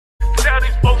tell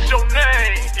these folks your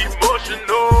name.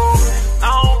 Emotional.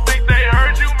 I don't think they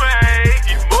heard you, man.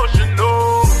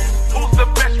 Emotional. Who's the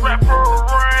best rapper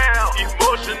around?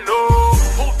 Emotional.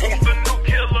 Who's the new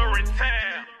killer in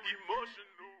town?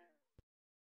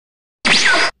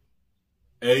 Emotional.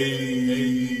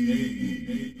 Hey,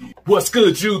 what's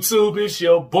good, YouTube? It's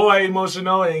your boy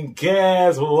Emotional, and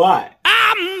guess what?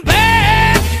 I'm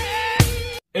back!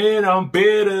 And I'm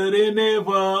better than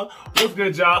ever. What's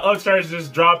good, y'all? Upchurch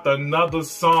just dropped another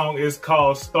song. It's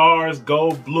called Stars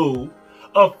Go Blue.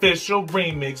 Official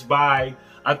remix by,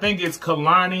 I think it's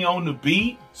Kalani on the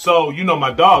beat. So, you know,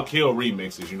 my dog killed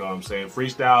remixes, you know what I'm saying?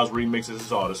 Freestyles, remixes,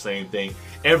 it's all the same thing.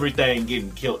 Everything getting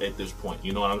killed at this point,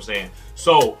 you know what I'm saying?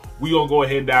 So, we gonna go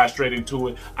ahead and dive straight into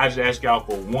it. I just ask y'all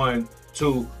for 1,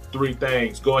 2, 3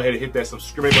 things. Go ahead and hit that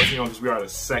subscribe button on, because we are the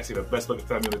sexy, the best looking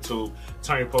family on the tube.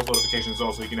 Turn your post notifications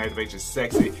on so you can activate your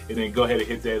sexy, and then go ahead and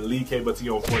hit that lead K button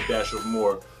on for a dash of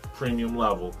more premium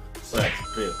level sex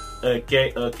feel.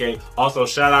 Okay. Also,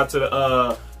 shout out to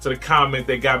the comment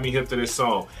that got me hip to this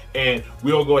song. And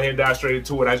we'll go ahead and dive straight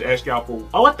into it. I just asked y'all for,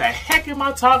 oh, what the heck am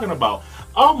I talking about?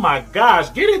 Oh my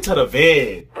gosh, get into the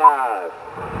vid. 5,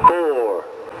 4,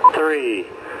 3,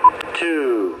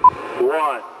 2,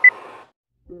 1.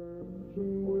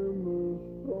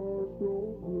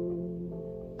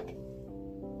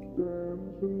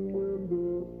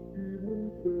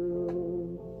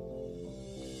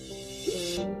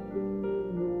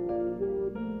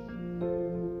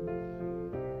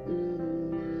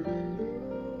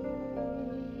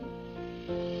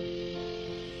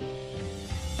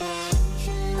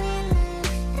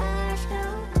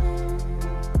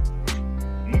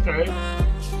 Okay.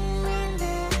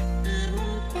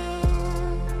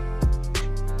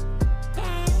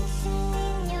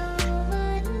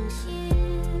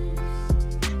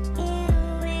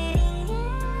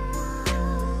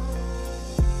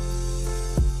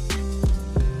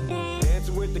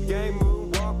 Dancing with the game,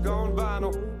 moonwalk on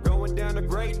vinyl. Going down the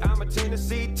grade, I'm a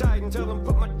Tennessee Titan. Tell them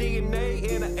put my DNA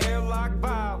in an airlock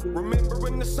vial.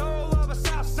 Remembering the soul of a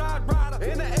Southside rider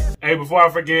in the air. Hey, before I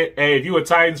forget, hey, if you a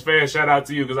Titans fan, shout out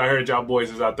to you, because I heard y'all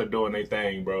boys is out there doing their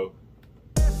thing, bro.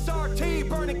 SRT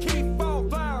burning keep on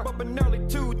flower. Up in early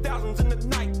 2000s in the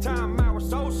nighttime hours.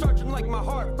 Soul searching like my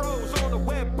heart froze on a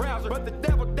web browser. But the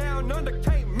devil down under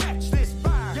can't match this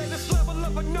fire. Yeah, this level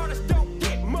of an artist don't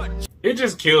get much. It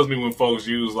just kills me when folks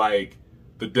use, like,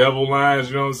 the devil lines,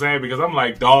 you know what I'm saying? Because I'm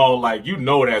like, dawg, like, you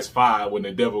know that's fire when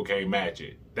the devil can't match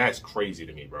it. That's crazy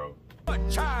to me, bro.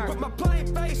 Put my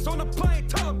plain face on a plane,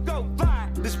 tell them go fly.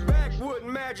 This backwood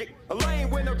magic, a lane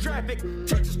with no traffic.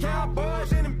 Texas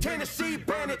Cowboys and them Tennessee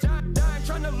Bandits. Dying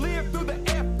trying to live through the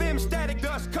FM static.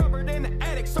 Dust covered in the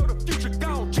attic, so the future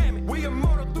gon' jam it. We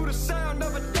immortal through the sound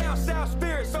of a down south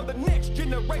spirit, so the next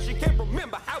generation can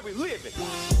remember how we live it.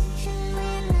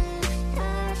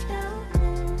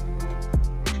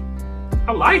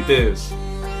 I like this.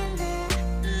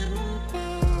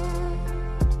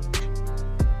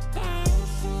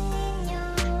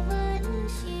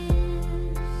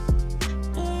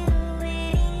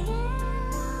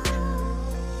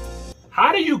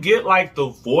 How do you get, like, the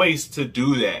voice to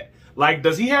do that? Like,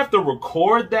 does he have to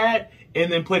record that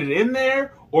and then put it in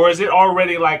there? Or is it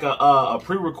already, like, a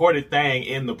pre-recorded thing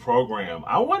in the program?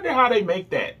 I wonder how they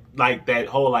make that, like, that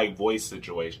whole, like, voice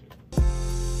situation.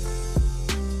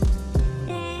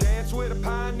 Dance with a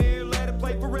pioneer, let it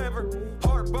play forever.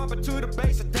 Heart bumping to the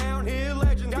bass, a downhill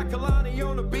legend. Got Kalani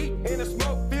on the beat in a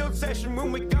smoke-filled session.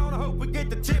 When we gone, I hope we get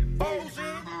the tip bowls in.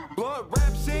 Blood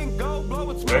rap, sing, go,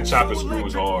 blowing smoke. That chopper screw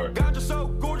is hard. Ganja so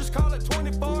gorgeous, call it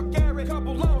 24 karat.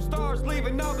 Couple lone stars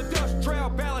leaving all the dust trail.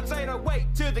 Balance ain't a weight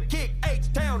to the kick,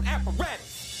 H-Town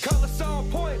apparatus. Colors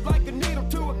on point like a needle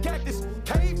to a cactus.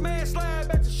 Caveman slab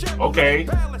at the Chevrolet Okay.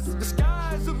 Palace. The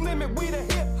sky's the limit, we the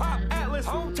hip-hop atlas.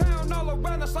 Hometown all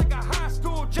around us like a high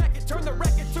school jacket. Turn the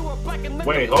record to a black and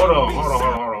Wait, hold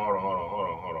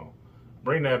on.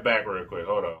 Bring that back real quick,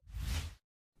 hold on.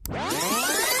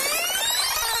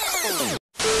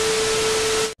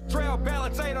 Trail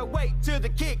balance ain't a weight to the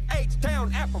kick,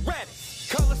 H-Town apparatus.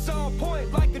 Colors on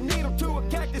point like a needle to a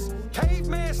cactus.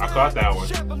 Caveman I caught that one.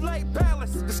 Chevrolet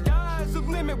Palace. The sky's the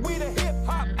limit, we the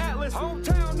hip-hop atlas.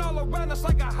 Hometown all around us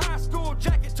like a high school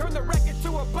jacket. Turn the record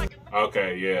to a black.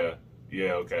 Okay, yeah,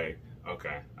 okay,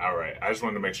 all right. I just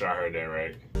wanted to make sure I heard that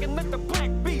right. And let the black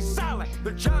be silent.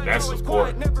 The giant That's always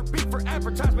support. quiet, never beat for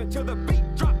advertisement till the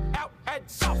beat drop out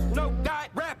at sauce. No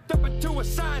diet, wrapped up into a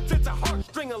science. It's a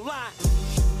heartstring aligned.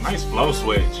 Nice flow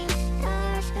switch.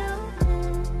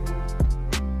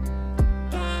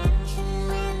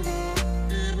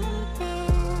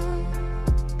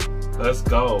 Let's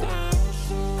go.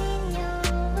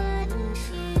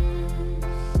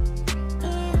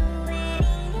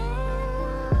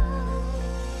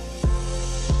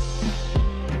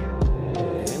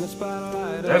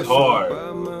 That's hard.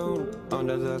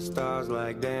 Under the stars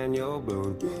like Daniel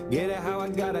Boone. Get it how I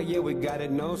got it, yeah, we got it,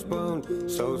 no spoon.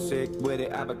 So sick with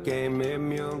it, I became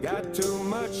immune. Got too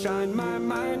much shine, my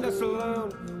mind is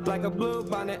alone. Like a blue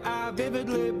bonnet, I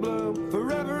vividly bloom.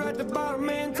 Forever at the bottom,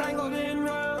 entangled in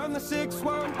rum. From the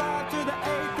 615 to the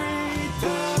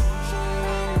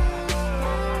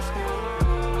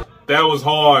 832. That was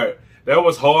hard. That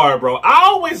was hard, bro. I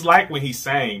always like when he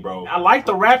sang, bro. I like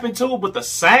the rapping too, but the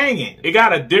singing, it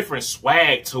got a different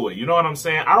swag to it. You know what I'm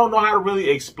saying? I don't know how to really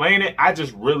explain it. I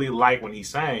just really like when he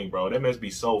sang, bro. That must be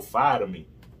so fire to me.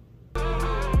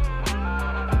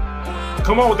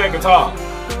 Come on with that guitar.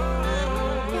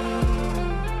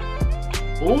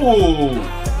 Ooh.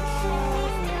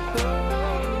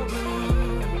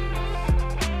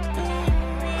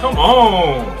 Come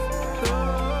on.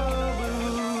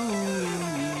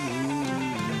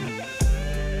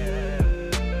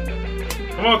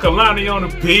 Come on, Kalani on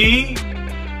the beat.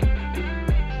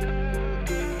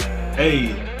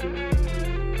 Hey.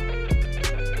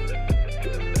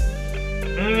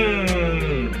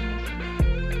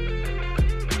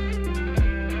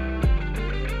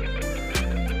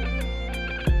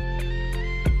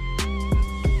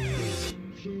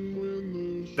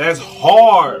 That's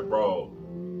hard, bro.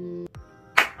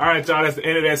 All right, y'all, that's the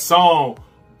end of that song.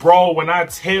 Bro, when I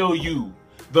tell you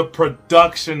the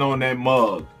production on that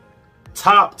mug,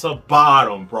 top to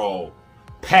bottom, bro.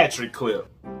 Patrick clip.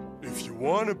 If you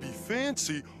want to be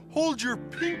fancy, hold your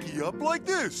pinky up like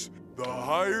this. The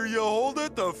higher you hold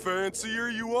it, the fancier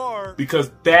you are.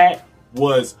 Because that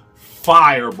was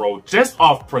fire, bro. Just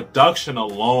off production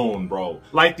alone, bro.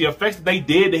 Like the effects that they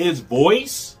did to his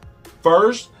voice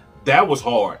first, that was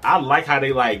hard. I like how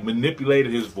they like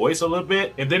manipulated his voice a little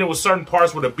bit. And then there was certain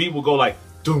parts where the beat would go like,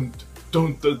 dum,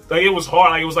 dum, dum. Like it was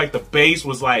hard. Like it was like the bass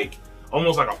was like,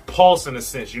 almost like a pulse in a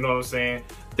sense, you know what I'm saying?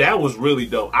 That was really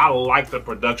dope. I like the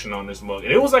production on this mug.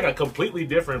 And it was like a completely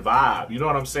different vibe, you know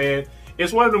what I'm saying?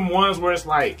 It's one of them ones where it's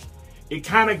like, it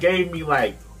kind of gave me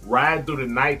like Ride Through the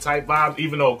Night type vibes,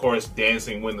 even though of course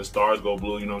Dancing When the Stars Go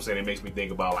Blue, you know what I'm saying? It makes me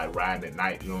think about like riding at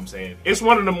night, you know what I'm saying? It's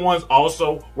one of them ones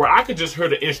also where I could just hear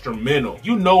the instrumental.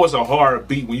 You know it's a hard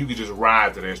beat when you can just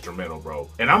ride to the instrumental, bro.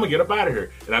 And I'm gonna get up out of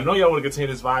here. And I know y'all wanna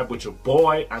continue this vibe with your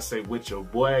boy. I say with your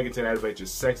boy, I continue to elevate your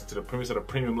sex to the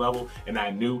premium level. And I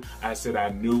knew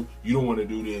you don't wanna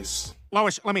do this.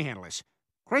 Lois, let me handle this.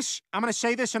 Chris, I'm gonna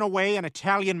say this in a way an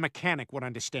Italian mechanic would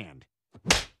understand.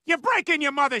 You're breaking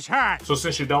your mother's heart! So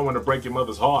since you don't want to break your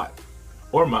mother's heart,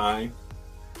 or mine,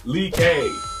 leave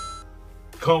a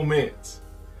comment,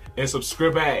 and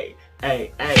subscribe.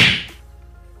 Hey.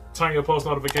 Turn your post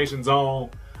notifications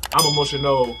on. I'm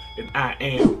emotional, and I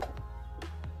am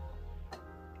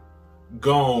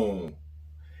gone.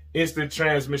 Instant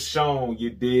transmission, you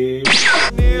dig?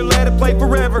 Let it play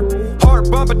forever. Heart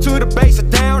bumping to the bass, a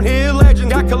downhill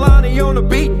legend. Got Kalani on the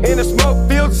beat in a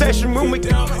smoke-filled session when we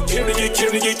down. Came to get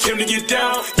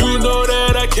down. You know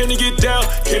that I came to get down.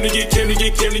 Came to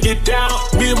get down.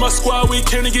 Me and my squad, we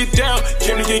came to get down.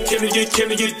 Came to get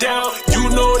down. You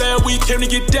know that we came to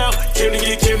get down. Came to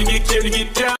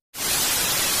get down.